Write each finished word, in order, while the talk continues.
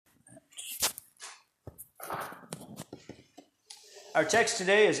Our text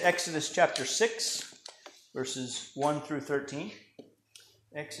today is Exodus chapter 6, verses 1 through 13.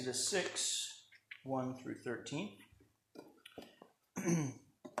 Exodus 6, 1 through 13.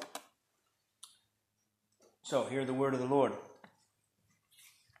 So, hear the word of the Lord.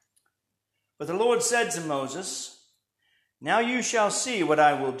 But the Lord said to Moses, "Now you shall see what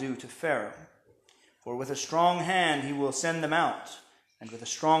I will do to Pharaoh. For with a strong hand he will send them out, and with a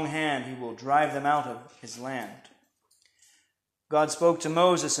strong hand he will drive them out of his land." God spoke to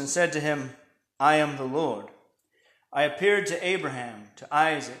Moses and said to him, "I am the Lord. I appeared to Abraham, to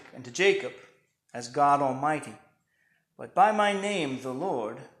Isaac, and to Jacob as God Almighty. But by my name, the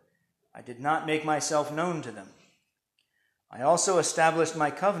Lord, I did not make myself known to them. I also established my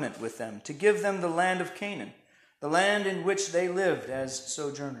covenant with them to give them the land of Canaan, the land in which they lived as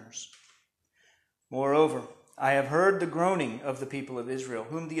sojourners. Moreover, I have heard the groaning of the people of Israel,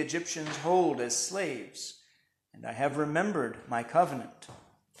 whom the Egyptians hold as slaves, and I have remembered my covenant.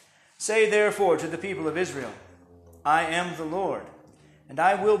 Say therefore to the people of Israel, I am the Lord, and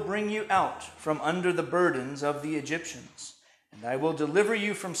I will bring you out from under the burdens of the Egyptians, and I will deliver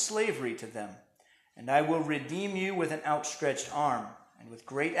you from slavery to them, and I will redeem you with an outstretched arm and with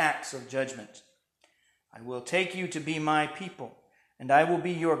great acts of judgment. I will take you to be my people, and I will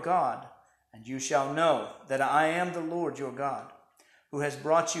be your God, and you shall know that I am the Lord your God, who has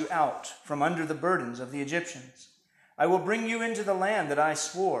brought you out from under the burdens of the Egyptians. I will bring you into the land that I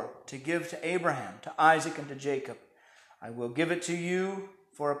swore to give to Abraham, to Isaac, and to Jacob. I will give it to you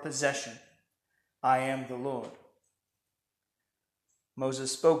for a possession. I am the Lord."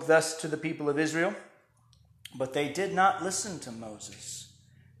 Moses spoke thus to the people of Israel, but they did not listen to Moses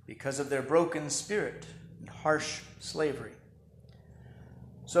because of their broken spirit and harsh slavery.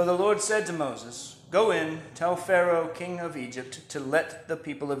 So the Lord said to Moses, "Go in, tell Pharaoh, king of Egypt, to let the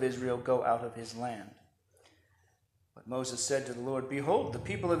people of Israel go out of his land." But Moses said to the Lord, "Behold, the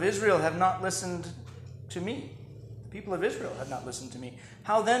people of Israel have not listened to me. The people of Israel have not listened to me.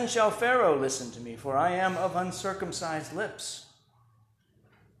 How then shall Pharaoh listen to me? For I am of uncircumcised lips."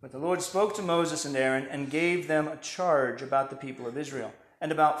 But the Lord spoke to Moses and Aaron and gave them a charge about the people of Israel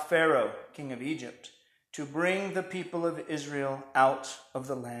and about Pharaoh, king of Egypt, to bring the people of Israel out of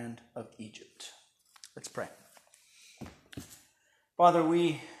the land of Egypt. Let's pray. Father,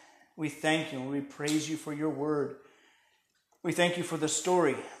 we thank you and we praise you for your word. We thank you for the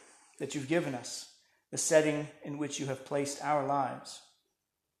story that you've given us, the setting in which you have placed our lives.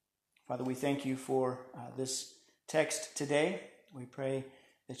 Father, we thank you for this text today. We pray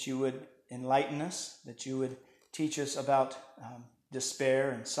that you would enlighten us, that you would teach us about despair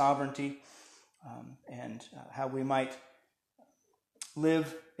and sovereignty, and how we might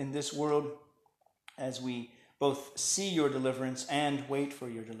live in this world as we both see your deliverance and wait for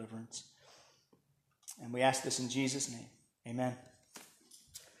your deliverance. And we ask this in Jesus' name. Amen.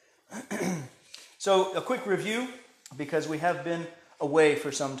 So, a quick review, because we have been away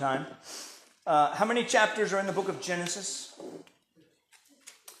for some time. How many chapters are in the book of Genesis?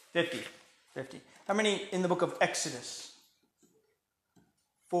 50. How many in the book of Exodus?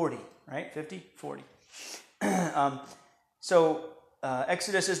 40, right? 50? 40.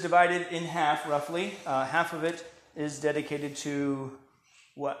 Exodus is divided in half, roughly. Half of it is dedicated to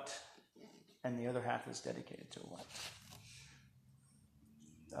what? And the other half is dedicated to what?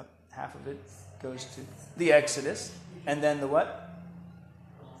 Half of it goes to the Exodus. And then the what?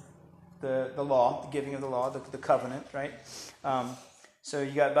 The law, the giving of the law, the covenant, right? So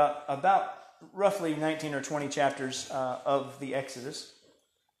you got about roughly 19 or 20 chapters of the Exodus.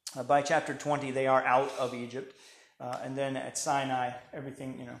 By chapter 20, they are out of Egypt. And then at Sinai,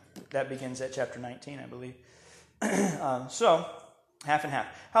 everything, that begins at chapter 19, I believe. So, half and half.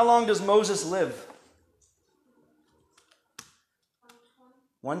 How long does Moses live?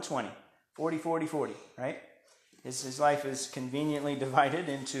 120. 40, right? His life is conveniently divided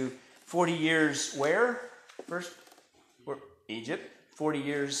into 40 years where? First, Egypt. 40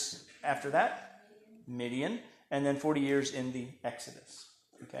 years after that, Midian. And then 40 years in the Exodus.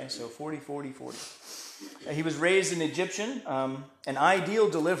 Okay, so 40. He was raised an Egyptian, an ideal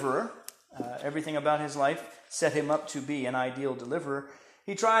deliverer. Everything about his life set him up to be an ideal deliverer.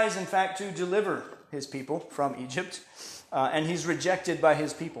 He tries, in fact, to deliver his people from Egypt, and he's rejected by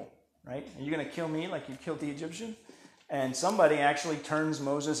his people, right? Are you going to kill me like you killed the Egyptian? And somebody actually turns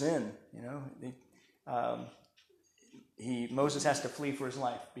Moses in, Moses has to flee for his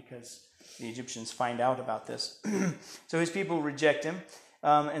life because the Egyptians find out about this. So his people reject him.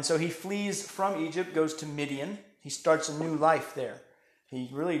 And so he flees from Egypt, goes to Midian. He starts a new life there. He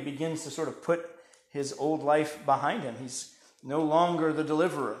really begins to sort of put his old life behind him. He's no longer the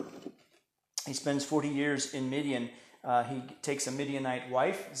deliverer. He spends 40 years in Midian, he takes a Midianite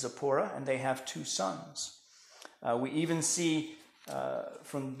wife, Zipporah, and they have 2 sons. We even see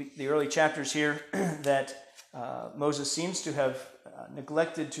from the early chapters here that Moses seems to have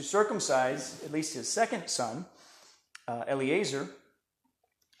neglected to circumcise at least his second son, Eleazar,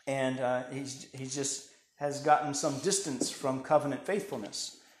 and he just has gotten some distance from covenant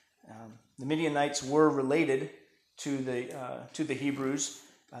faithfulness. The Midianites were related to the Hebrews.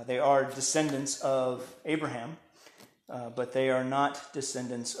 They are descendants of Abraham, but they are not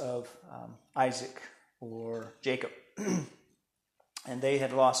descendants of Isaac or Jacob. And they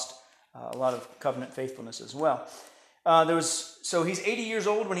had lost a lot of covenant faithfulness as well. So he's 80 years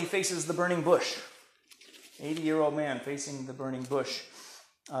old when he faces the burning bush. 80-year-old man facing the burning bush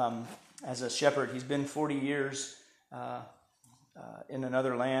as a shepherd. He's been 40 years in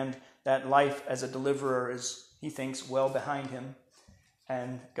another land. That life as a deliverer is, he thinks, well behind him.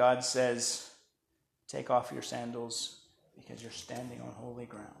 And God says, take off your sandals because you're standing on holy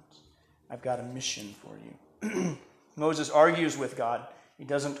ground. I've got a mission for you. Moses argues with God. He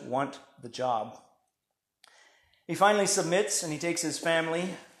doesn't want the job. He finally submits, and he takes his family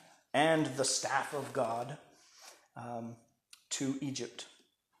and the staff of God to Egypt.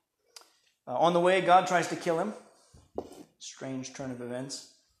 On the way, God tries to kill him. Strange turn of events.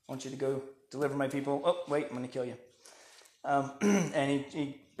 I want you to go deliver my people. Oh, wait, I'm going to kill you. And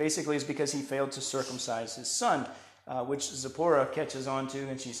he basically is because he failed to circumcise his son, which Zipporah catches on to,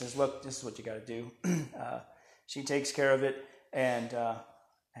 and she says, look, this is what you got to do. She takes care of it, and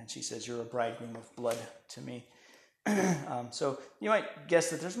she says, you're a bridegroom of blood to me. So you might guess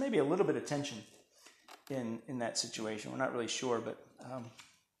that there's maybe a little bit of tension in that situation. We're not really sure, but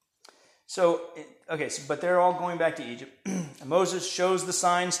but they're all going back to Egypt. And Moses shows the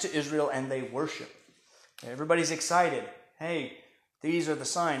signs to Israel, and they worship. Everybody's excited. Hey, these are the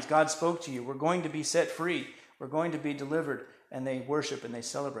signs. God spoke to you. We're going to be set free. We're going to be delivered. And they worship and they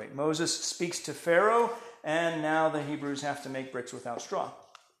celebrate. Moses speaks to Pharaoh, and now the Hebrews have to make bricks without straw.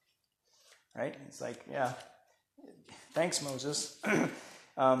 Right? It's like, yeah, thanks, Moses.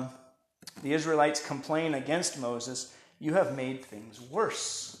 The Israelites complain against Moses. You have made things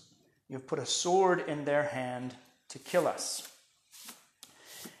worse. You have put a sword in their hand to kill us.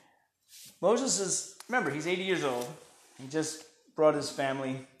 Moses remember, he's 80 years old. He just brought his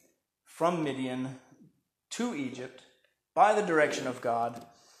family from Midian to Egypt by the direction of God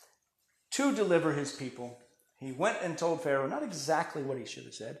to deliver his people. He went and told Pharaoh, not exactly what he should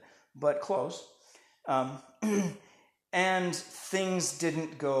have said, but close. And things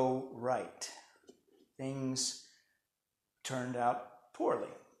didn't go right. Things turned out poorly.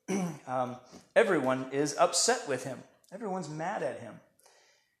 Everyone is upset with him. Everyone's mad at him.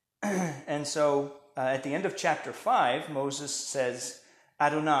 And so at the end of chapter 5, Moses says,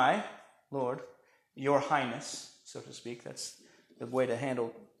 Adonai, Lord, your highness, so to speak. That's the way to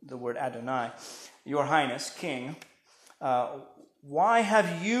handle the word Adonai. Your highness, king, why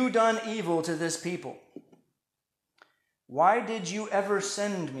have you done evil to this people? Why did you ever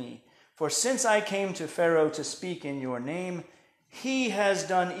send me? For since I came to Pharaoh to speak in your name, he has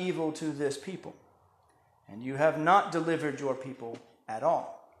done evil to this people, and you have not delivered your people at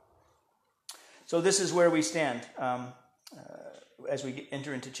all. So this is where we stand as we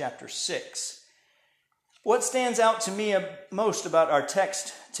enter into chapter 6. What stands out to me most about our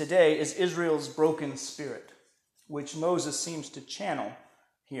text today is Israel's broken spirit, which Moses seems to channel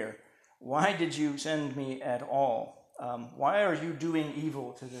here. Why did you send me at all? Why are you doing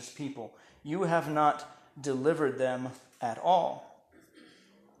evil to this people? You have not delivered them at all.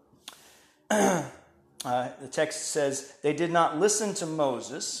 The text says, they did not listen to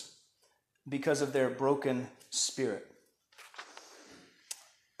Moses because of their broken spirit.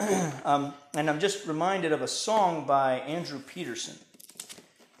 And I'm just reminded of a song by Andrew Peterson,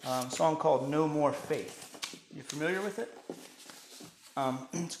 a song called No More Faith. You familiar with it?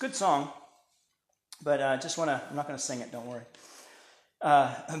 It's a good song, but I'm not going to sing it, don't worry.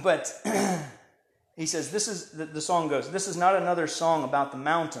 But he says, the song goes, this is not another song about the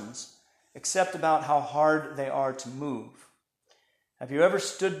mountains, except about how hard they are to move. Have you ever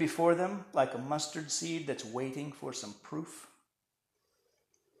stood before them like a mustard seed that's waiting for some proof?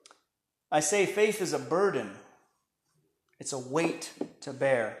 I say faith is a burden. It's a weight to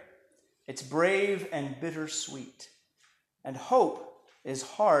bear. It's brave and bittersweet. And hope is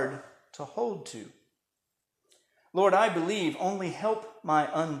hard to hold to. Lord, I believe, only help my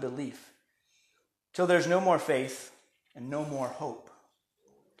unbelief, till there's no more faith and no more hope.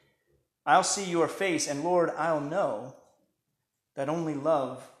 I'll see your face, and Lord, I'll know that only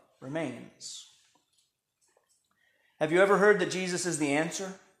love remains. Have you ever heard that Jesus is the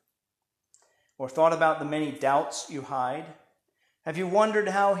answer? or thought about the many doubts you hide? Have you wondered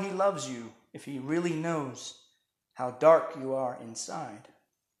how he loves you if he really knows how dark you are inside?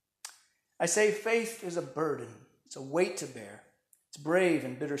 I say faith is a burden. It's a weight to bear. It's brave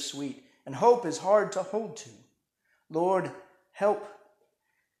and bittersweet, and hope is hard to hold to. Lord, help.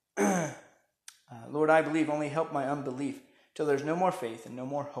 Lord, I believe, only help my unbelief till there's no more faith and no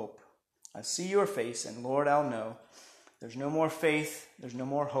more hope. I see your face, and Lord, I'll know. There's no more faith, there's no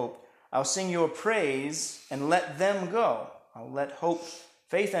more hope. I'll sing your praise and let them go. I'll let hope,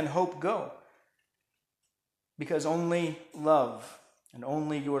 faith and hope go. Because only love and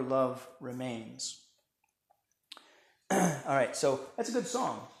only your love remains. All right, so that's a good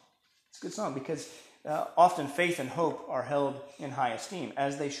song. It's a good song because often faith and hope are held in high esteem,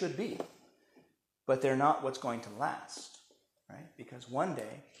 as they should be. But they're not what's going to last, right? Because one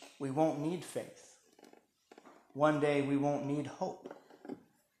day we won't need faith. One day we won't need hope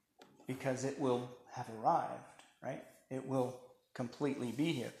because it will have arrived, right? It will completely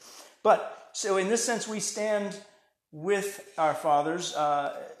be here. But, so in this sense, we stand with our fathers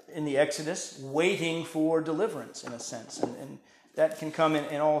in the Exodus, waiting for deliverance, in a sense. And that can come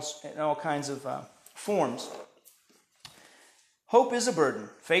in all kinds of forms. Hope is a burden.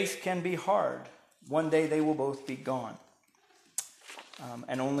 Faith can be hard. One day they will both be gone.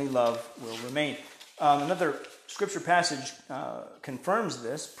 And only love will remain. Another scripture passage confirms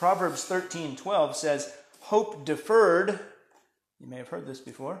this. Proverbs 13:12 says, hope deferred, you may have heard this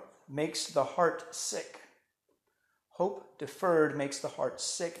before, makes the heart sick. Hope deferred makes the heart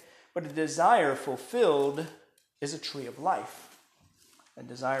sick, but a desire fulfilled is a tree of life. A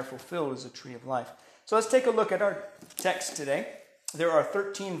desire fulfilled is a tree of life. So let's take a look at our text today. There are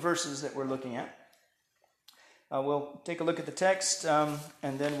 13 verses that we're looking at. We'll take a look at the text, and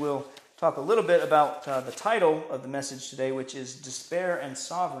then we'll talk a little bit about the title of the message today, which is Despair and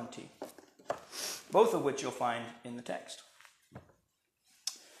Sovereignty, both of which you'll find in the text.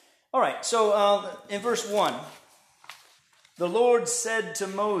 All right, so in verse 1, the Lord said to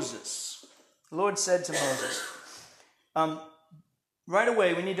Moses, right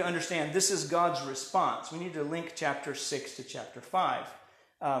away we need to understand this is God's response. We need to link chapter 6 to chapter 5.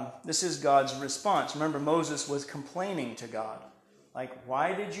 This is God's response. Remember, Moses was complaining to God. Like,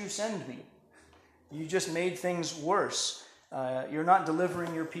 why did you send me? You just made things worse. You're not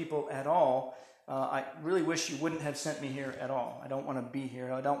delivering your people at all. I really wish you wouldn't have sent me here at all. I don't want to be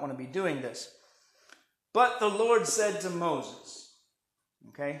here. I don't want to be doing this. But the Lord said to Moses.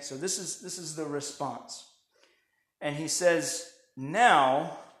 Okay, so this is the response. And he says,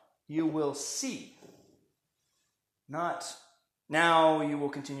 now you will see. Not now you will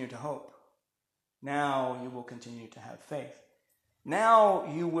continue to hope. Now you will continue to have faith. Now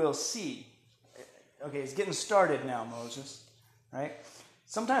you will see. Okay, it's getting started now, Moses. Right?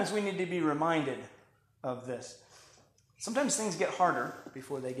 Sometimes we need to be reminded of this. Sometimes things get harder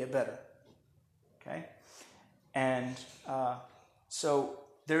before they get better. Okay? And so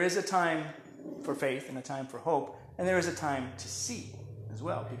there is a time for faith and a time for hope, and there is a time to see as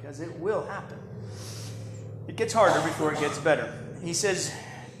well, because it will happen. It gets harder before it gets better. He says,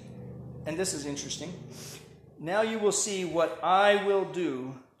 and this is interesting, now you will see what I will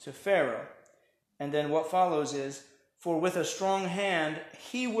do to Pharaoh. And then what follows is, for with a strong hand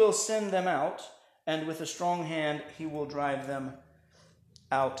he will send them out, and with a strong hand he will drive them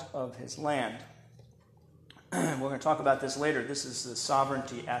out of his land. We're going to talk about this later. This is the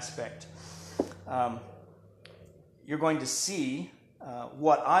sovereignty aspect. You're going to see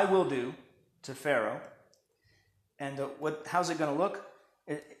what I will do to Pharaoh. And how's it going to look?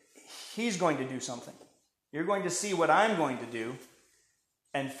 He's going to do something. You're going to see what I'm going to do,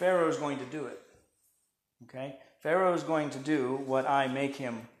 and Pharaoh's going to do it. Okay? Pharaoh is going to do what I make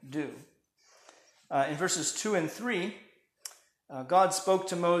him do. In verses 2 and 3, God spoke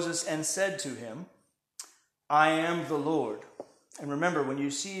to Moses and said to him, I am the Lord. And remember, when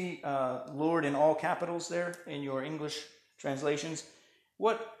you see Lord in all capitals there in your English translations,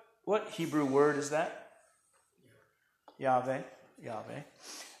 what Hebrew word is that? Yahweh.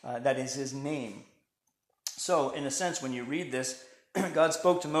 That is his name. So, in a sense, when you read this, God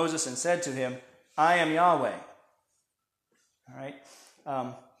spoke to Moses and said to him, I am Yahweh. All right?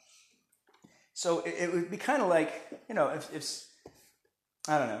 So it would be kind of like, if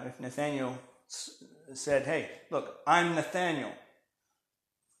I don't know, if Nathaniel said, hey, look, I'm Nathaniel.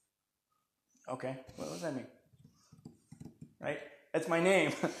 Okay, what does that mean? Right? That's my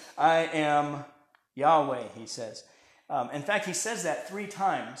name. I am Yahweh, he says. In fact, he says that 3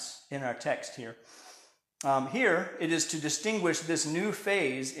 times in our text here. Here, it is to distinguish this new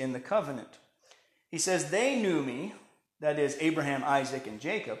phase in the covenant. He says, they knew me, that is Abraham, Isaac, and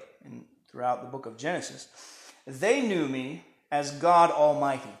Jacob, in throughout the book of Genesis, they knew me as God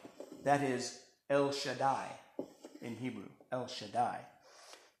Almighty. That is El Shaddai in Hebrew, El Shaddai.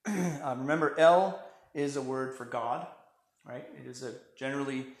 Remember, El is a word for God, right? It is a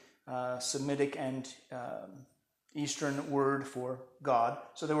generally Semitic and Eastern word for God.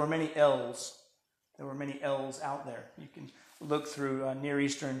 So there were many L's. There were many L's out there. You can look through Near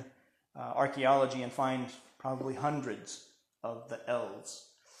Eastern archaeology and find probably hundreds of the L's.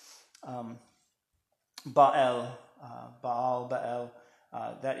 Baal, Baal,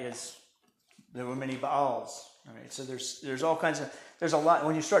 there were many Baals. All right, so there's all kinds of, there's a lot.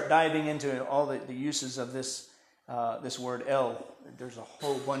 When you start diving into all the uses of this word El, there's a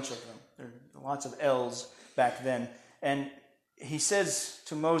whole bunch of them. There are lots of L's back then. And he says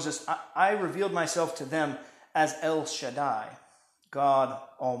to Moses, I revealed myself to them as El Shaddai, God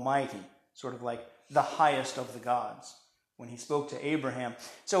Almighty, sort of like the highest of the gods, when he spoke to Abraham.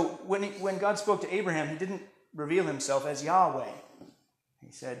 So when God spoke to Abraham, he didn't reveal himself as Yahweh.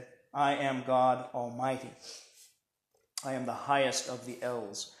 He said, I am God Almighty. I am the highest of the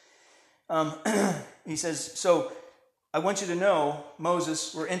L's. He says, so I want you to know,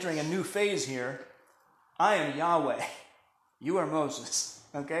 Moses, we're entering a new phase here. I am Yahweh. You are Moses.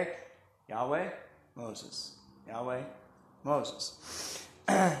 Okay? Yahweh, Moses. Yahweh, Moses.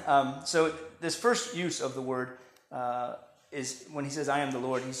 So this first use of the word is when he says, I am the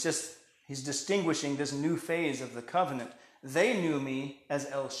Lord. He's distinguishing this new phase of the covenant. They knew me as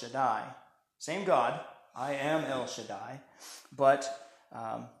El Shaddai. Same God. I am El Shaddai. But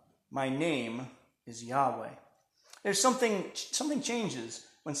my name is Yahweh. There's something changes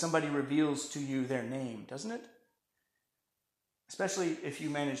when somebody reveals to you their name, doesn't it? Especially if you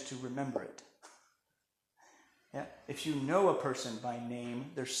manage to remember it. Yeah? If you know a person by name,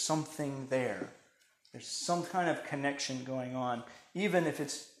 there's something there. There's some kind of connection going on. Even if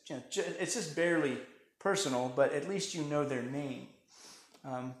it's just barely personal, but at least you know their name.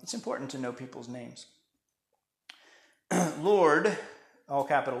 It's important to know people's names. Lord, all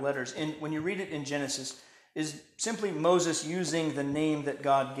capital letters, when you read it in Genesis, is simply Moses using the name that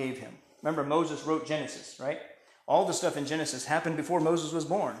God gave him. Remember, Moses wrote Genesis, right? All the stuff in Genesis happened before Moses was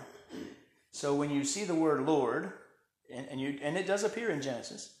born. So when you see the word Lord, and it does appear in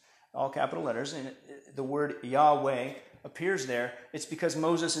Genesis, all capital letters, and the word Yahweh appears there, it's because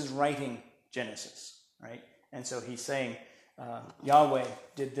Moses is writing Genesis, right? And so he's saying, Yahweh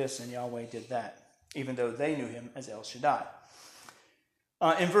did this and Yahweh did that, even though they knew him as El Shaddai.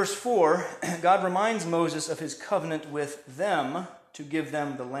 In verse 4, God reminds Moses of his covenant with them to give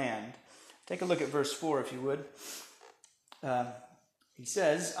them the land. Take a look at verse 4, if you would. He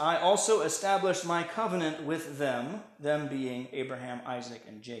says, I also established my covenant with them being Abraham, Isaac,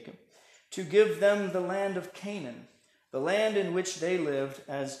 and Jacob, to give them the land of Canaan, the land in which they lived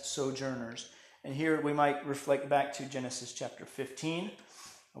as sojourners. And here we might reflect back to Genesis chapter 15,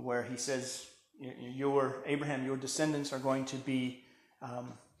 where he says, Abraham, your descendants are going to be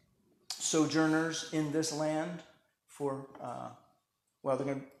sojourners in this land for, they're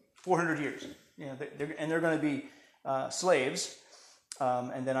going to 400 years. They're going to be slaves,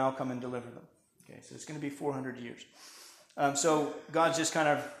 and then I'll come and deliver them. Okay, so it's going to be 400 years. So God's just kind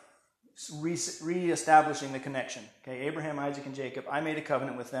of reestablishing the connection. Okay, Abraham, Isaac, and Jacob, I made a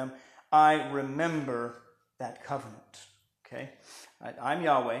covenant with them. I remember that covenant. Okay, I'm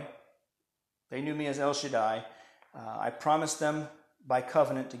Yahweh. They knew me as El Shaddai. I promised them by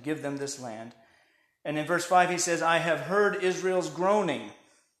covenant to give them this land. And in verse 5 he says, I have heard Israel's groaning,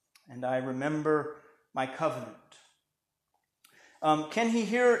 and I remember my covenant. Can he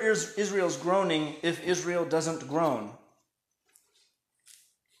hear Israel's groaning if Israel doesn't groan?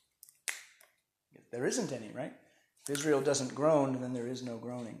 There isn't any, right? If Israel doesn't groan, then there is no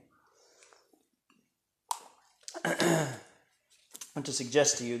groaning. I want to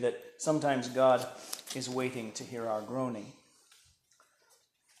suggest to you that sometimes God is waiting to hear our groaning.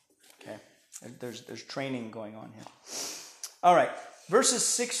 Okay, there's training going on here. All right, verses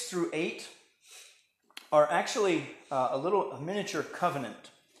 6 through 8 are actually a miniature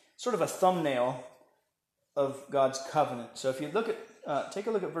covenant, sort of a thumbnail of God's covenant. So if you look at, take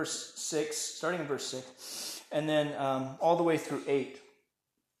a look at verse 6, starting in verse 6, and then all the way through 8.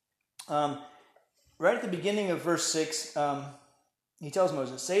 Right at the beginning of verse 6, he tells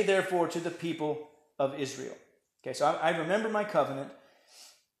Moses, say therefore to the people of Israel. Okay, so I remember my covenant.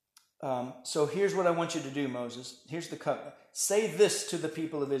 So here's what I want you to do, Moses. Here's the covenant. Say this to the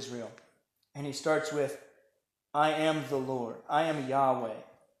people of Israel. And he starts with, I am the Lord. I am Yahweh.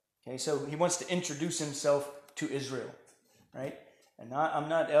 Okay, so he wants to introduce himself to Israel, right? And I'm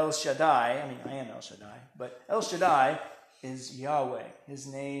not El Shaddai. I mean, I am El Shaddai. But El Shaddai is Yahweh. His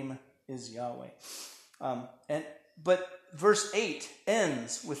name is Yahweh. But verse 8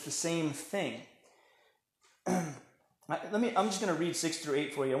 ends with the same thing. I'm just going to read 6 through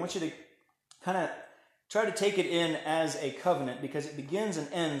 8 for you. I want you to kind of try to take it in as a covenant, because it begins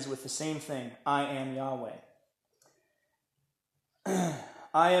and ends with the same thing. I am Yahweh.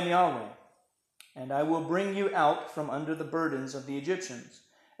 I am Yahweh, and I will bring you out from under the burdens of the Egyptians,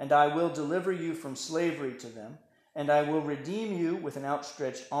 and I will deliver you from slavery to them, and I will redeem you with an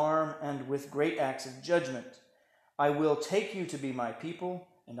outstretched arm and with great acts of judgment. I will take you to be my people,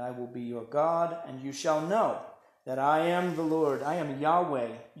 and I will be your God, and you shall know that I am the Lord. I am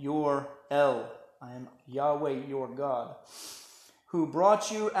Yahweh, your El. I am Yahweh, your God, who brought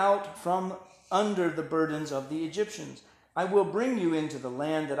you out from under the burdens of the Egyptians. I will bring you into the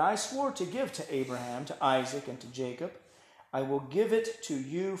land that I swore to give to Abraham, to Isaac, and to Jacob. I will give it to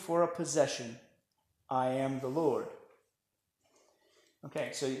you for a possession. I am the Lord.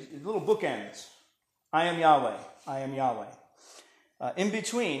 Okay, so little bookends. I am Yahweh. I am Yahweh. In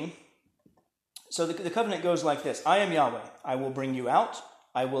between, so the covenant goes like this. I am Yahweh. I will bring you out.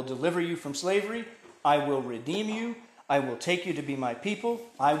 I will deliver you from slavery. I will redeem you. I will take you to be my people.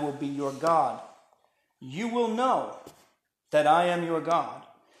 I will be your God. You will know that I am your God,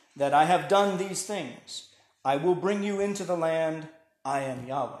 that I have done these things. I will bring you into the land. I am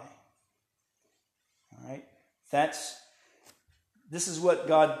Yahweh. All right? This is what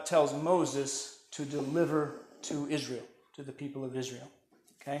God tells Moses to deliver to Israel, to the people of Israel.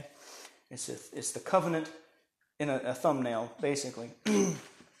 Okay? It's the covenant in a thumbnail, basically.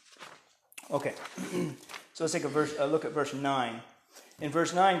 Okay. So let's take a look at verse 9. In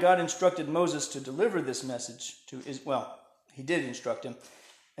verse 9, God instructed Moses to deliver this message to Israel. Well, he did instruct him.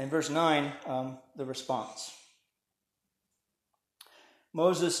 In verse 9, the response.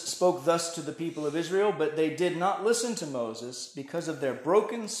 Moses spoke thus to the people of Israel, but they did not listen to Moses because of their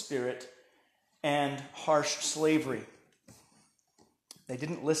broken spirit and harsh slavery. They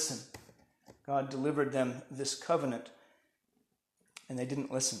didn't listen. God delivered them this covenant, and they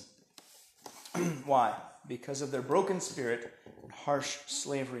didn't listen. Why? Because of their broken spirit and harsh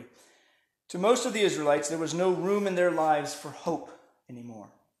slavery. To most of the Israelites, there was no room in their lives for hope anymore.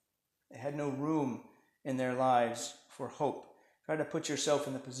 They had no room in their lives for hope. Try to put yourself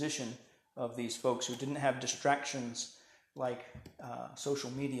in the position of these folks who didn't have distractions like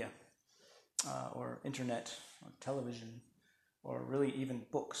social media or internet or television or really even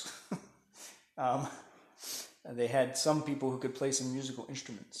books. They had some people who could play some musical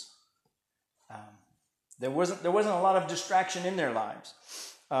instruments. There wasn't a lot of distraction in their lives.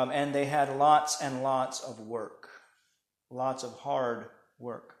 And they had lots and lots of work. Lots of hard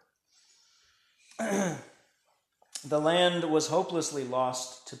work. The land was hopelessly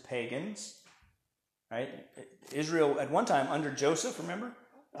lost to pagans. Right? Israel, at one time, under Joseph, remember?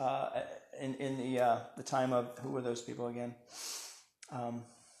 In the time of, who were those people again?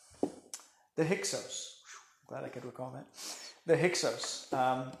 The Hyksos. Glad I could recall that. The Hyksos.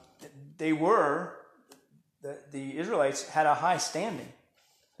 The Israelites had a high standing.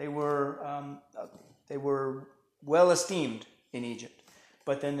 They were well esteemed in Egypt.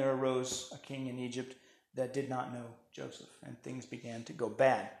 But then there arose a king in Egypt that did not know Joseph, and things began to go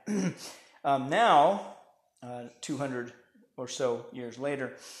bad. Now, 200 or so years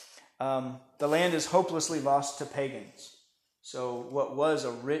later, the land is hopelessly lost to pagans. So what was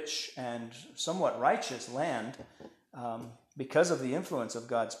a rich and somewhat righteous land, because of the influence of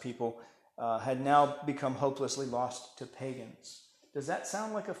God's people, had now become hopelessly lost to pagans. Does that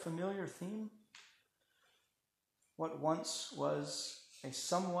sound like a familiar theme? What once was a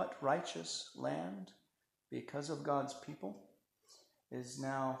somewhat righteous land, because of God's people, is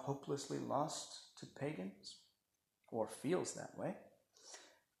now hopelessly lost to pagans, or feels that way.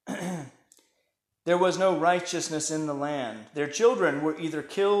 There was no righteousness in the land. Their children were either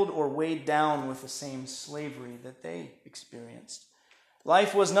killed or weighed down with the same slavery that they experienced.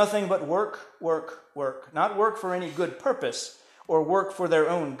 Life was nothing but work, work, work. Not work for any good purpose or work for their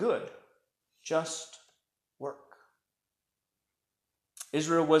own good. Just work.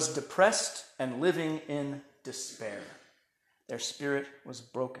 Israel was depressed and living in despair. Their spirit was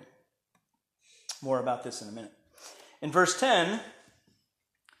broken. More about this in a minute. In verse 10,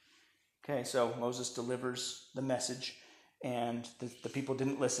 okay, so Moses delivers the message, and the people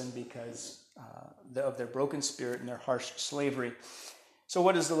didn't listen because of their broken spirit and their harsh slavery. So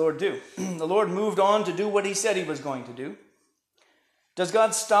what does the Lord do? The Lord moved on to do what he said he was going to do. Does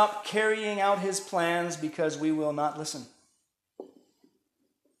God stop carrying out his plans because we will not listen?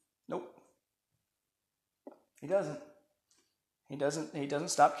 Nope. He doesn't. He doesn't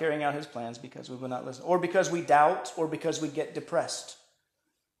stop carrying out his plans because we will not listen, or because we doubt, or because we get depressed.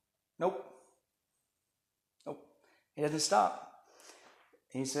 Nope. Nope. He doesn't stop.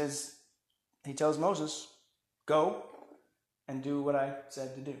 He tells Moses, go and do what I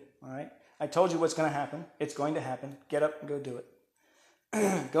said to do. All right? I told you what's going to happen. It's going to happen. Get up and go do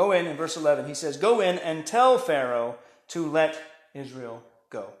it. Go in verse 11, he says, go in and tell Pharaoh to let Israel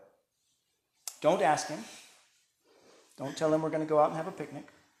go. Don't ask him. Don't tell him we're going to go out and have a picnic.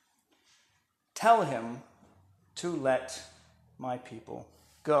 Tell him to let my people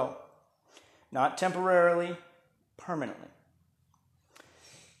go. Not temporarily, permanently.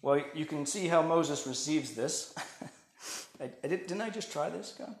 Well, you can see how Moses receives this. Didn't I just try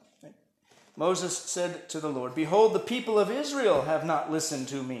this, God? Right? Moses said to the Lord, behold, the people of Israel have not listened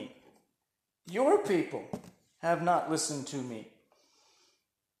to me. Your people have not listened to me.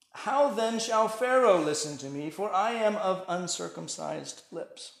 How then shall Pharaoh listen to me, for I am of uncircumcised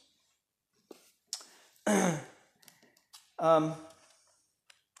lips? What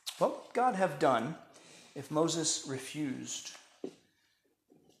would God have done if Moses refused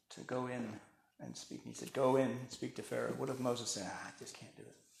to go in and speak? He said, go in and speak to Pharaoh. What if Moses said, I just can't do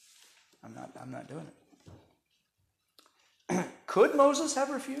it. I'm not doing it. Could Moses have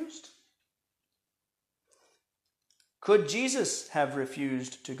refused? Could Jesus have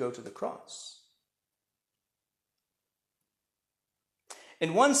refused to go to the cross?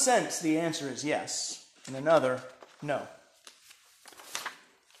 In one sense, the answer is yes. In another, no.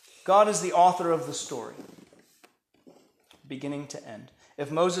 God is the author of the story, beginning to end.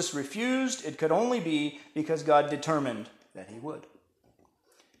 If Moses refused, it could only be because God determined that he would.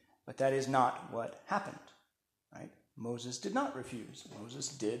 But that is not what happened, right? Moses did not refuse. Moses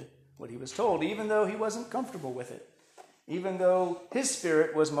did what he was told, even though he wasn't comfortable with it. Even though his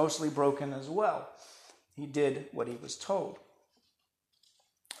spirit was mostly broken as well. He did what he was told.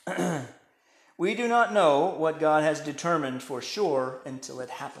 We do not know what God has determined for sure until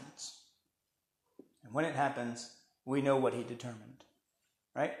it happens. And when it happens, we know what he determined.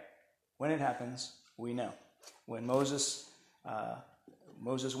 Right? When it happens, we know. When Moses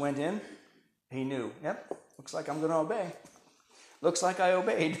went in, he knew, yep, looks like I'm going to obey. Looks like I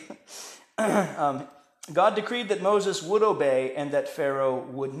obeyed. God decreed that Moses would obey and that Pharaoh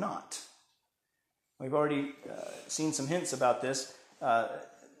would not. We've already seen some hints about this.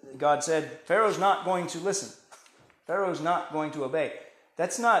 God said, Pharaoh's not going to listen. Pharaoh's not going to obey.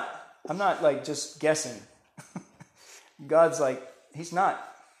 I'm not like just guessing. God's like, he's not.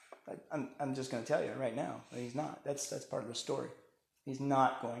 I'm just going to tell you right now, he's not. That's part of the story. He's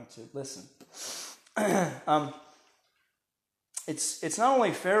not going to listen. It's not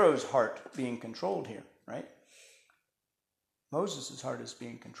only Pharaoh's heart being controlled here, right? Moses' heart is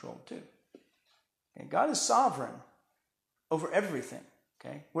being controlled too. Okay? God is sovereign over everything.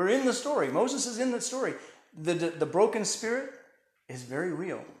 Okay? We're in the story. Moses is in the story. The broken spirit is very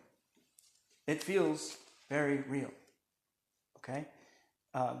real. It feels very real. Okay?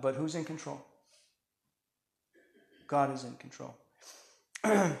 But who's in control? God is in control.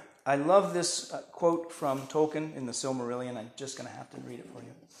 I love this quote from Tolkien in the Silmarillion. I'm just going to have to read it for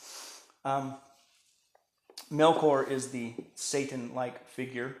you. Melkor is the Satan-like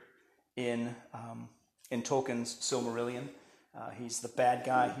figure in Tolkien's Silmarillion. He's the bad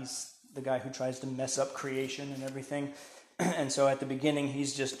guy. He's the guy who tries to mess up creation and everything. And so at the beginning,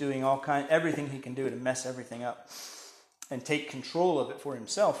 he's just doing everything he can do to mess everything up and take control of it for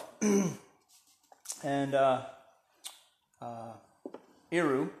himself. And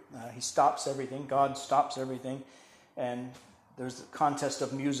Eru, he stops everything. God stops everything. And there's a contest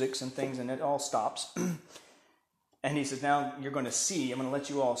of musics and things, and it all stops. And he says, now you're going to see. I'm going to let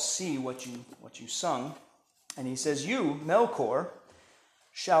you all see what you sung. And he says, you, Melkor,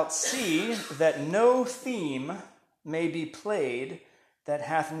 shalt see that no theme may be played that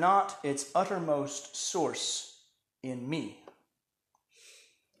hath not its uttermost source in me.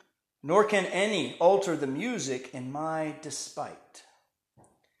 Nor can any alter the music in my despite.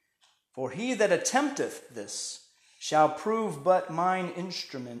 For he that attempteth this shall prove but mine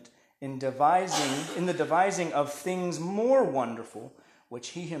instrument in the devising of things more wonderful, which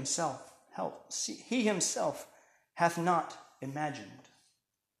he himself hath not imagined.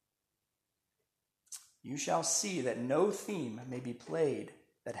 You shall see that no theme may be played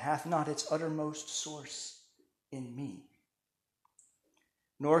that hath not its uttermost source in me.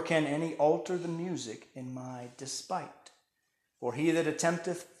 Nor can any alter the music in my despite. For he that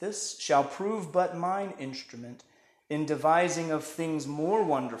attempteth this shall prove but mine instrument in devising of things more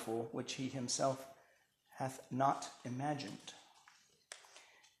wonderful, which he himself hath not imagined.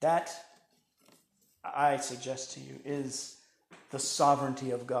 That, I suggest to you, is the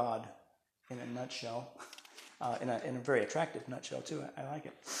sovereignty of God in a nutshell, in a very attractive nutshell too. I like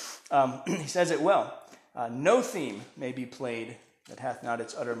it. He says it well. No theme may be played that hath not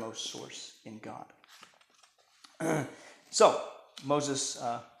its uttermost source in God. So, Moses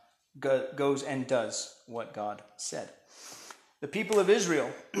goes and does what God said. The people of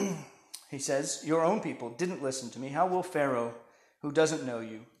Israel, he says, your own people didn't listen to me. How will Pharaoh, who doesn't know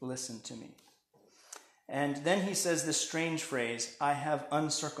you, listen to me? And then he says this strange phrase, I have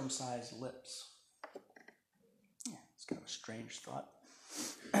uncircumcised lips. Yeah, it's kind of a strange thought.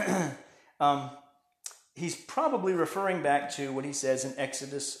 He's probably referring back to what he says in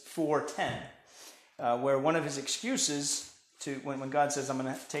Exodus 4:10, where one of his excuses to when God says, I'm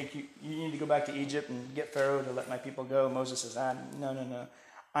going to take you, you need to go back to Egypt and get Pharaoh to let my people go. Moses says, no.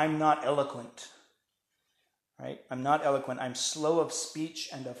 I'm not eloquent. Right? I'm not eloquent. I'm slow of speech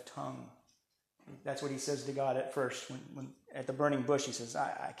and of tongue. That's what he says to God at first. When at the burning bush, he says,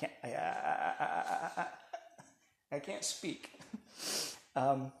 I can't speak.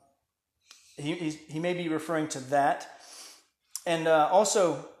 He may be referring to that. And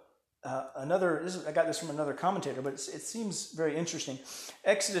also, I got this from another commentator, but it seems very interesting.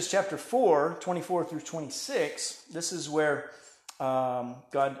 Exodus chapter 4, 24 through 26, this is where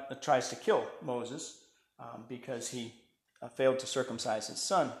God tries to kill Moses because he failed to circumcise his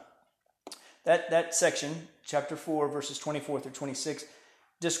son. That section, chapter 4, verses 24 through 26,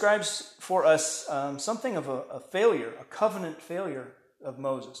 describes for us something of a failure, a covenant failure of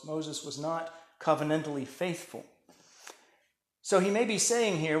Moses. Moses was not covenantally faithful. So he may be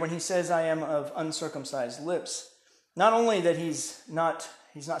saying here, when he says, I am of uncircumcised lips, not only that he's not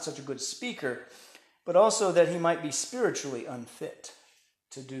such a good speaker, but also that he might be spiritually unfit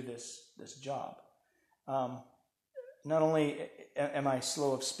to do this job. Not only am I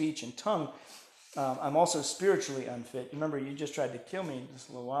slow of speech and tongue, I'm also spiritually unfit. Remember, you just tried to kill me just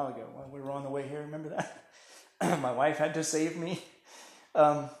a little while ago when we were on the way here. Remember that? My wife had to save me.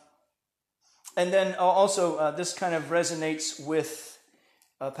 And then also, this kind of resonates with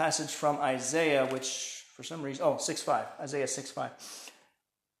a passage from Isaiah, which for some reason, 6:5, Isaiah 6:5.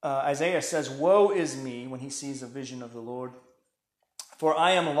 Isaiah says, woe is me when he sees a vision of the Lord, for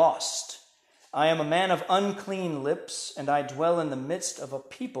I am lost. I am a man of unclean lips, and I dwell in the midst of a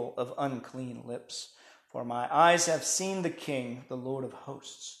people of unclean lips. For my eyes have seen the King, the Lord of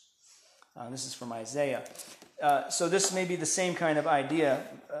hosts. This is from Isaiah. So this may be the same kind of idea.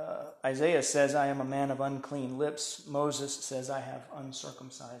 Isaiah says, I am a man of unclean lips. Moses says, I have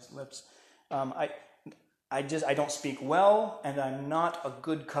uncircumcised lips. I don't speak well, and I'm not a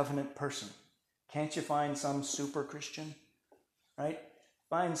good covenant person. Can't you find some super Christian? Right?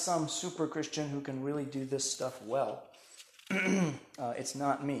 Find some super Christian who can really do this stuff well. It's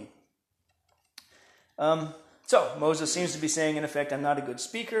not me. So Moses seems to be saying, in effect, I'm not a good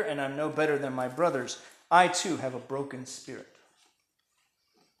speaker, and I'm no better than my brothers. I too have a broken spirit.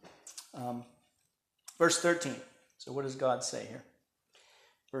 Verse 13. So what does God say here?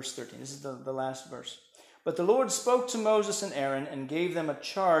 Verse 13. This is the last verse. But the Lord spoke to Moses and Aaron and gave them a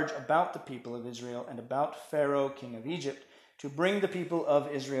charge about the people of Israel and about Pharaoh, king of Egypt, to bring the people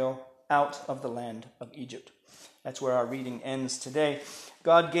of Israel out of the land of Egypt. That's where our reading ends today.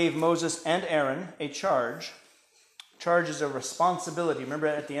 God gave Moses and Aaron a charge. Charge is a responsibility. Remember,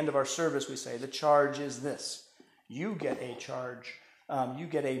 at the end of our service, we say, the charge is this. You get a charge. You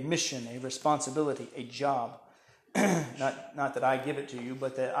get a mission, a responsibility, a job. Not that I give it to you,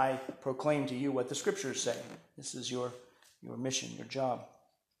 but that I proclaim to you what the Scriptures say. This is your mission, your job.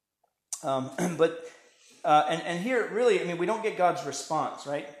 And here, really, we don't get God's response,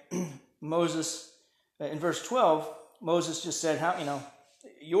 right? Moses, in verse 12, Moses just said,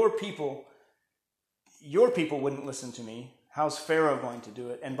 your people wouldn't listen to me. How's Pharaoh going to do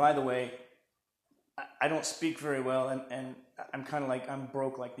it? And by the way, I don't speak very well, and I'm kind of like, I'm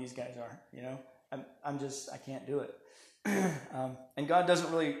broke like these guys are, I can't do it. And God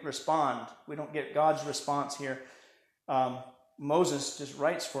doesn't really respond. We don't get God's response here. Moses just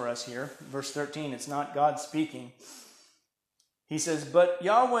writes for us here, verse 13, it's not God speaking. He says, but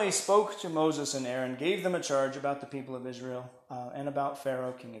Yahweh spoke to Moses and Aaron, gave them a charge about the people of Israel and about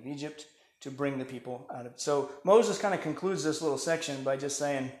Pharaoh, king of Egypt, to bring the people out of it. So Moses kind of concludes this little section by just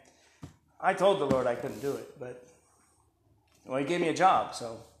saying, I told the Lord I couldn't do it, but he gave me a job,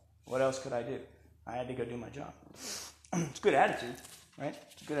 so what else could I do? I had to go do my job. It's a good attitude, right?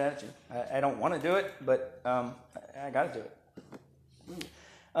 It's a good attitude. I don't want to do it, but I got to do it.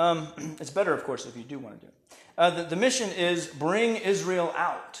 It's better, of course, if you do want to do it. The mission is bring Israel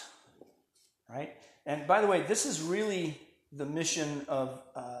out, right? And by the way, this is really the mission of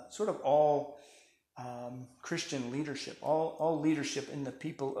sort of all Christian leadership, all leadership in the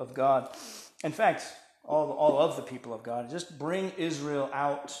people of God. In fact, all of the people of God. Just bring Israel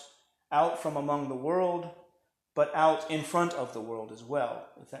out out from among the world, but out in front of the world as well,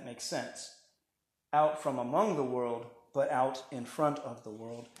 if that makes sense. Out from among the world, but out in front of the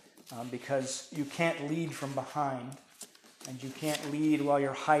world, because you can't lead from behind, and you can't lead while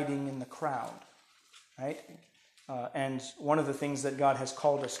you're hiding in the crowd, right? And one of the things that God has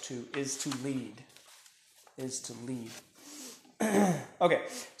called us to is to lead. Okay,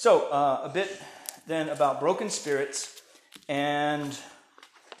 so a bit then about broken spirits and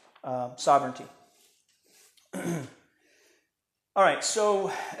sovereignty. All right, so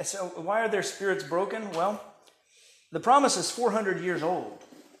why are their spirits broken? Well, the promise is 400 years old,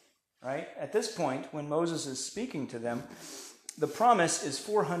 right? At this point, when Moses is speaking to them, the promise is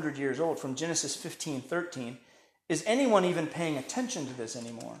 400 years old, from Genesis 15:13. Is anyone even paying attention to this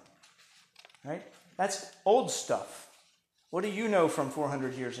anymore? Right? That's old stuff. What do you know from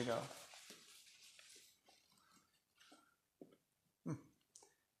 400 years ago?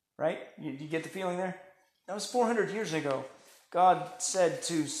 Right? You get the feeling there? That was 400 years ago. God said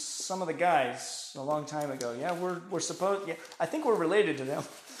to some of the guys a long time ago, yeah, we're supposed, yeah, I think we're related to them.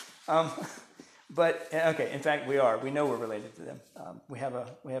 But, okay, in fact, we are. We know we're related to them. We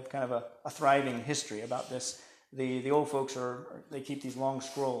have kind of a thriving history about this. The old folks they keep these long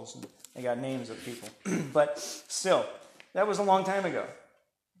scrolls, and they got names of people. But still, that was a long time ago.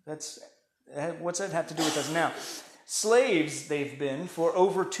 What's that have to do with us now? Slaves they've been for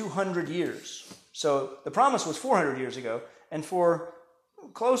over 200 years. So the promise was 400 years ago, and for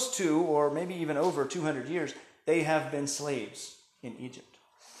close to, or maybe even over 200 years, they have been slaves in Egypt.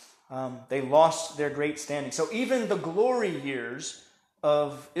 They lost their great standing. So even the glory years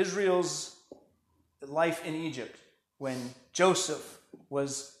of Israel's life in Egypt, when Joseph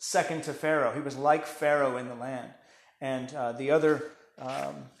was second to Pharaoh, he was like Pharaoh in the land, and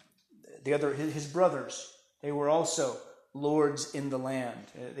his brothers, they were also lords in the land.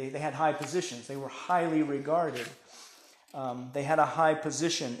 They had high positions. They were highly regarded. They had a high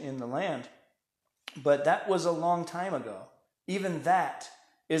position in the land, but that was a long time ago. Even that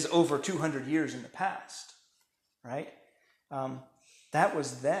is over 200 years in the past, right? That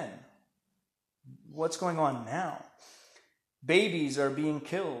was then. What's going on now? Babies are being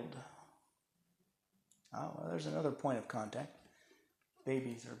killed. Oh, well, there's another point of contact.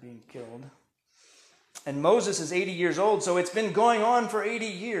 Babies are being killed. And Moses is 80 years old, so it's been going on for 80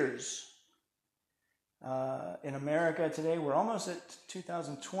 years. In America today, we're almost at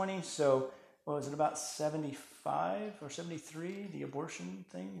 2020, so what was it, about 75 or 73, the abortion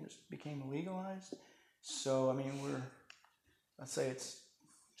thing just became legalized. So, I mean, let's say it's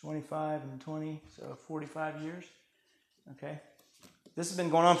 25 and 20, so 45 years. Okay. This has been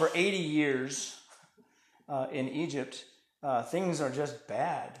going on for 80 years in Egypt. Things are just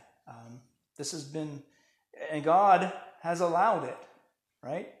bad. This has been, and God has allowed it,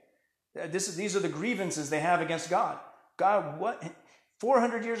 right? These are the grievances they have against God. God, what?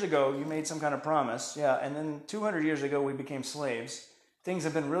 400 years ago, you made some kind of promise, yeah, and then 200 years ago, we became slaves. Things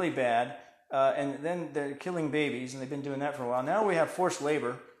have been really bad, and then they're killing babies, and they've been doing that for a while. Now we have forced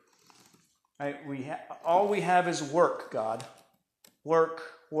labor. Right? All we have is work, God. Work,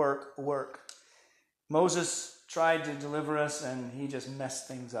 work, work. Moses tried to deliver us, and he just messed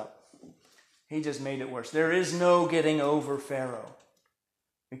things up. He just made it worse. There is no getting over Pharaoh.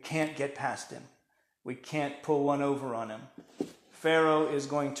 We can't get past him. We can't pull one over on him. Pharaoh is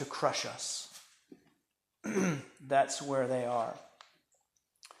going to crush us. That's where they are.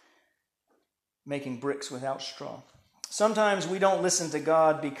 Making bricks without straw. Sometimes we don't listen to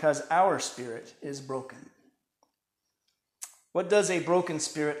God because our spirit is broken. What does a broken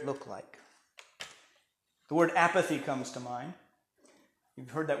spirit look like? The word apathy comes to mind.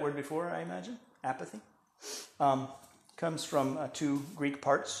 You've heard that word before, I imagine? Apathy. Comes from two Greek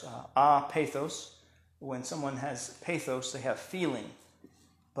parts, pathos. When someone has pathos, they have feeling.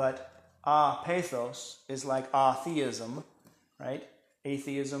 But pathos is like atheism, right?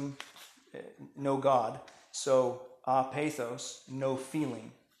 Atheism, no God. So pathos, no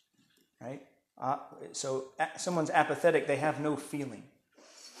feeling, right? So someone's apathetic, they have no feeling.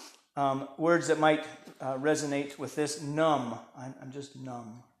 Words that might resonate with this: numb. I'm just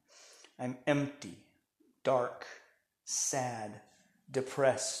numb. I'm empty, dark, sad,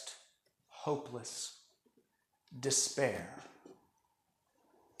 depressed, hopeless, despair.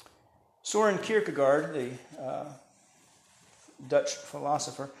 Soren Kierkegaard, the Dutch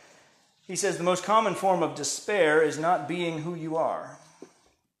philosopher, he says the most common form of despair is not being who you are.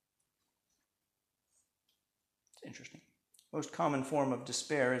 It's interesting. Most common form of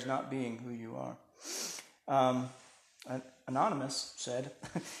despair is not being who you are. Anonymous said,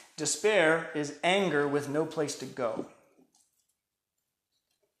 despair is anger with no place to go.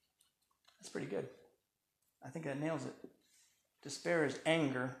 pretty good. I think that nails it. Despair is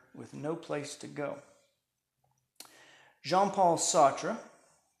anger with no place to go. Jean-Paul Sartre,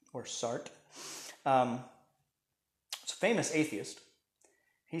 or Sartre, it's a famous atheist.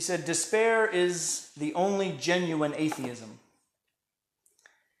 He said, despair is the only genuine atheism.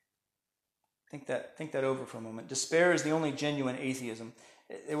 Think that over for a moment. Despair is the only genuine atheism.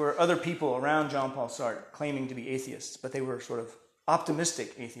 There were other people around Jean-Paul Sartre claiming to be atheists, but they were sort of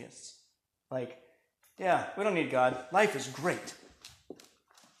optimistic atheists. Like, yeah, we don't need God. Life is great.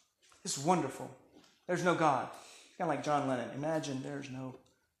 It's wonderful. There's no God. It's kind of like John Lennon. Imagine there's no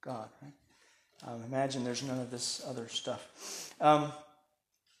God. Right? Imagine there's none of this other stuff.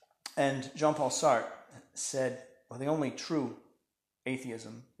 And Jean-Paul Sartre said, well, the only true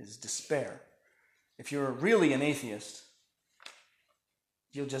atheism is despair. If you're really an atheist,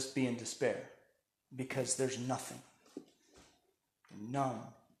 you'll just be in despair because there's nothing. None.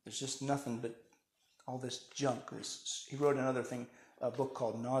 There's just nothing but all this junk. He wrote another thing, a book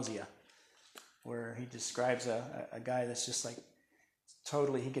called Nausea, where he describes a guy that's just like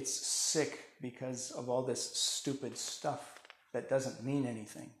totally, he gets sick because of all this stupid stuff that doesn't mean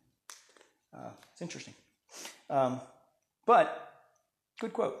anything. It's interesting. But,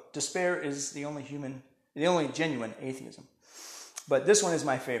 good quote, despair is the only genuine atheism. But this one is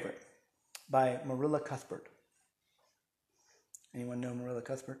my favorite, by Marilla Cuthbert. Anyone know Marilla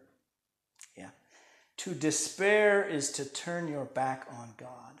Cuthbert? Yeah. To despair is to turn your back on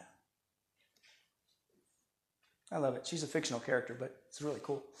God. I love it. She's a fictional character, but it's really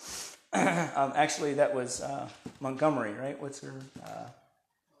cool. Actually, that was Montgomery, right? What's her?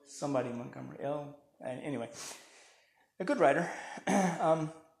 Somebody Montgomery. Anyway, a good writer.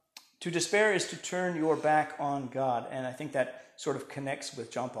 To despair is to turn your back on God. And I think that sort of connects with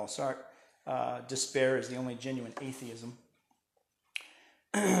Jean-Paul Sartre. Despair is the only genuine atheism.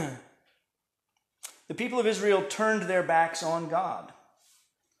 The people of Israel turned their backs on God.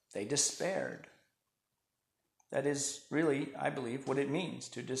 They despaired. That is really, I believe, what it means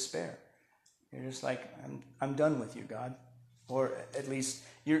to despair. You're just like, I'm done with you, God. Or at least,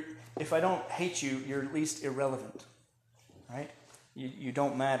 if I don't hate you, you're at least irrelevant. Right? You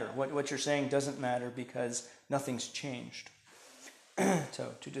don't matter. What you're saying doesn't matter because nothing's changed.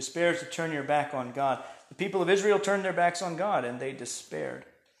 So, to despair is to turn your back on God. The people of Israel turned their backs on God and they despaired.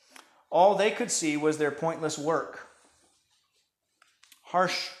 All they could see was their pointless work.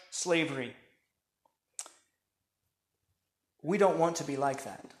 Harsh slavery. We don't want to be like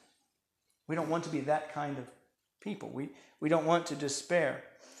that. We don't want to be that kind of people. We don't want to despair.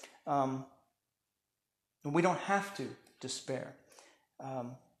 And we don't have to despair.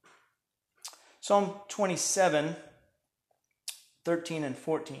 Psalm 27, 13 and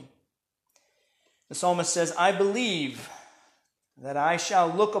 14. The psalmist says, I believe that I shall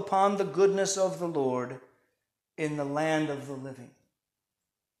look upon the goodness of the Lord in the land of the living.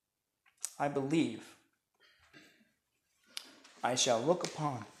 I believe I shall look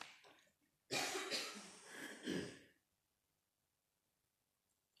upon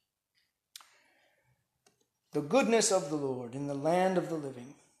the goodness of the Lord in the land of the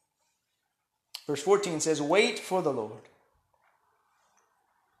living. Verse 14 says, wait for the Lord.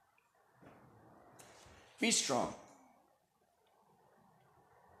 Be strong.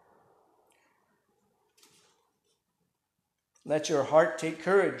 Let your heart take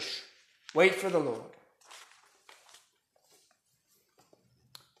courage. Wait for the Lord.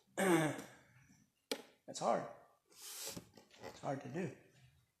 That's hard. It's hard to do.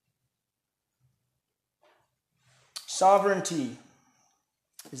 Sovereignty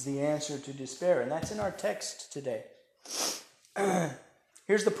is the answer to despair, and that's in our text today.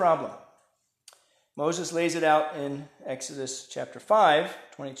 Here's the problem. Moses lays it out in Exodus chapter 5,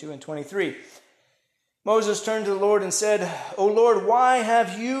 22 and 23. Moses turned to the Lord and said, O Lord, why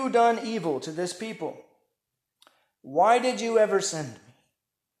have you done evil to this people? Why did you ever send me?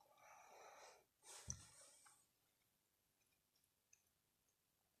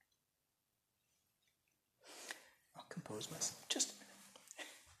 I'll compose myself just a minute.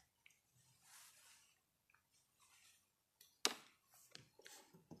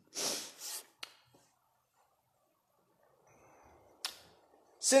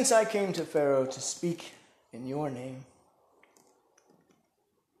 Since I came to Pharaoh to speak in your name,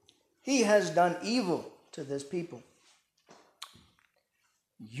 he has done evil to this people.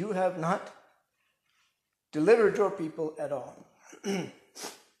 You have not delivered your people at all.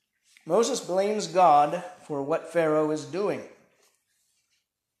 Moses blames God for what Pharaoh is doing.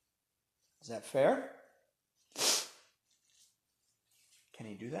 Is that fair? Can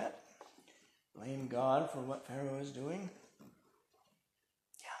he do that? Blame God for what Pharaoh is doing?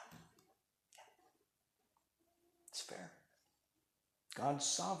 It's fair. God's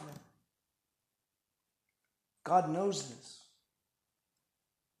sovereign. God knows this.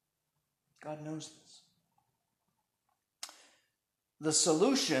 God knows this. The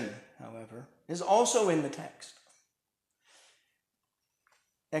solution, however, is also in the text.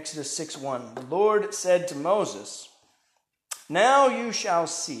 Exodus 6:1, the Lord said to Moses, "Now you shall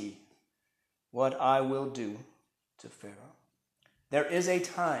see what I will do to Pharaoh." There is a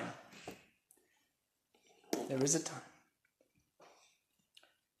time. There is a time.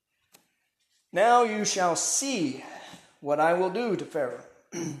 Now you shall see what I will do to Pharaoh.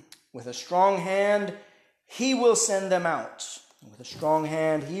 With a strong hand, he will send them out. With a strong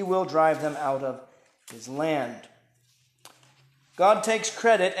hand, he will drive them out of his land. God takes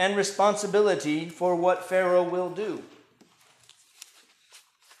credit and responsibility for what Pharaoh will do.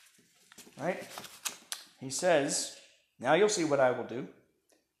 Right? He says, now you'll see what I will do.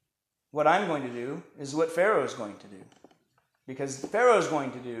 What I'm going to do is what Pharaoh is going to do. Because Pharaoh is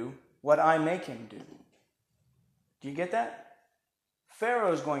going to do what I make him do. Do you get that?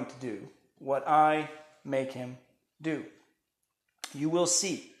 Pharaoh is going to do what I make him do. You will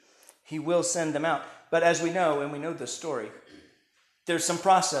see. He will send them out. But as we know, and we know this story, there's some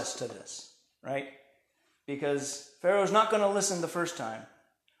process to this, right? Because Pharaoh's not going to listen the first time,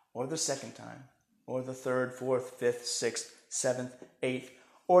 or the second time, or the third, fourth, fifth, sixth, seventh, eighth,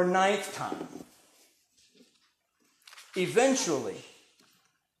 or ninth time. Eventually,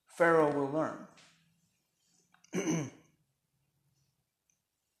 Pharaoh will learn.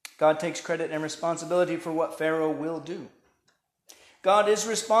 God takes credit and responsibility for what Pharaoh will do. God is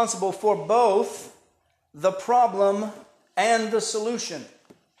responsible for both the problem and the solution.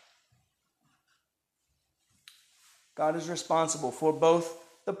 God is responsible for both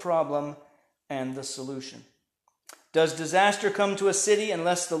the problem and the solution. Does disaster come to a city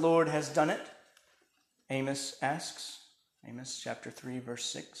unless the Lord has done it? Amos asks. Amos chapter 3, verse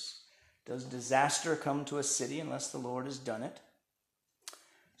 6. Does disaster come to a city unless the Lord has done it?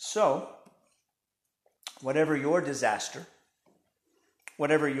 So, whatever your disaster,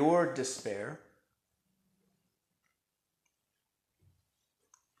 whatever your despair,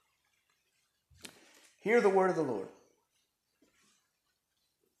 hear the word of the Lord.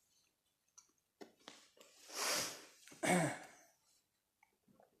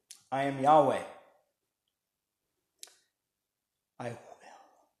 I am Yahweh.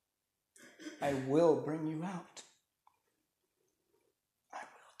 I will bring you out. I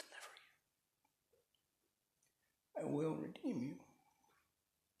will deliver you. I will redeem you.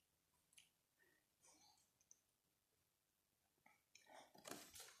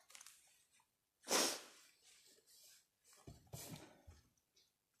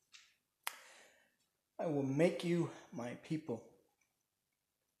 I will make you my people.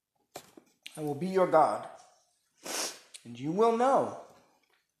 I will be your God, and you will know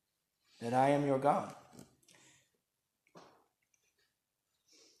that I am your God,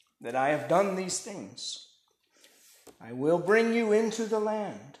 that I have done these things. I will bring you into the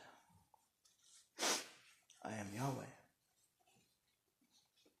land. I am Yahweh.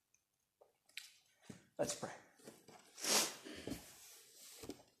 Let's pray.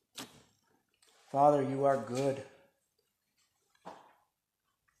 Father, you are good.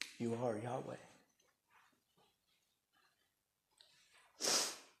 You are Yahweh.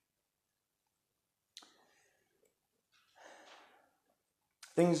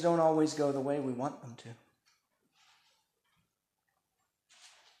 Things don't always go the way we want them to.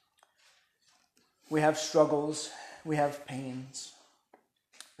 We have struggles, we have pains,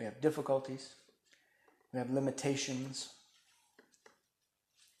 we have difficulties, we have limitations.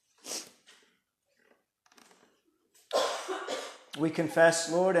 We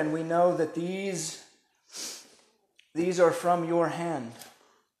confess, Lord, and we know that these are from your hand.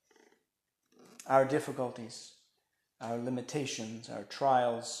 Our difficulties, our limitations, our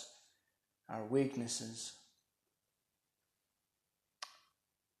trials, our weaknesses.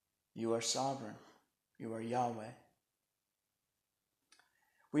 You are sovereign. You are Yahweh.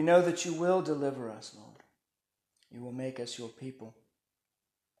 We know that you will deliver us, Lord. You will make us your people.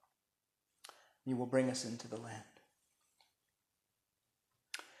 You will bring us into the land.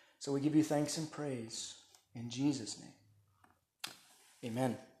 So we give you thanks and praise in Jesus' name.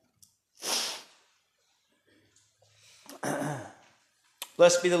 Amen.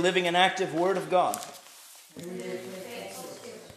 Blessed be the living and active Word of God. Amen.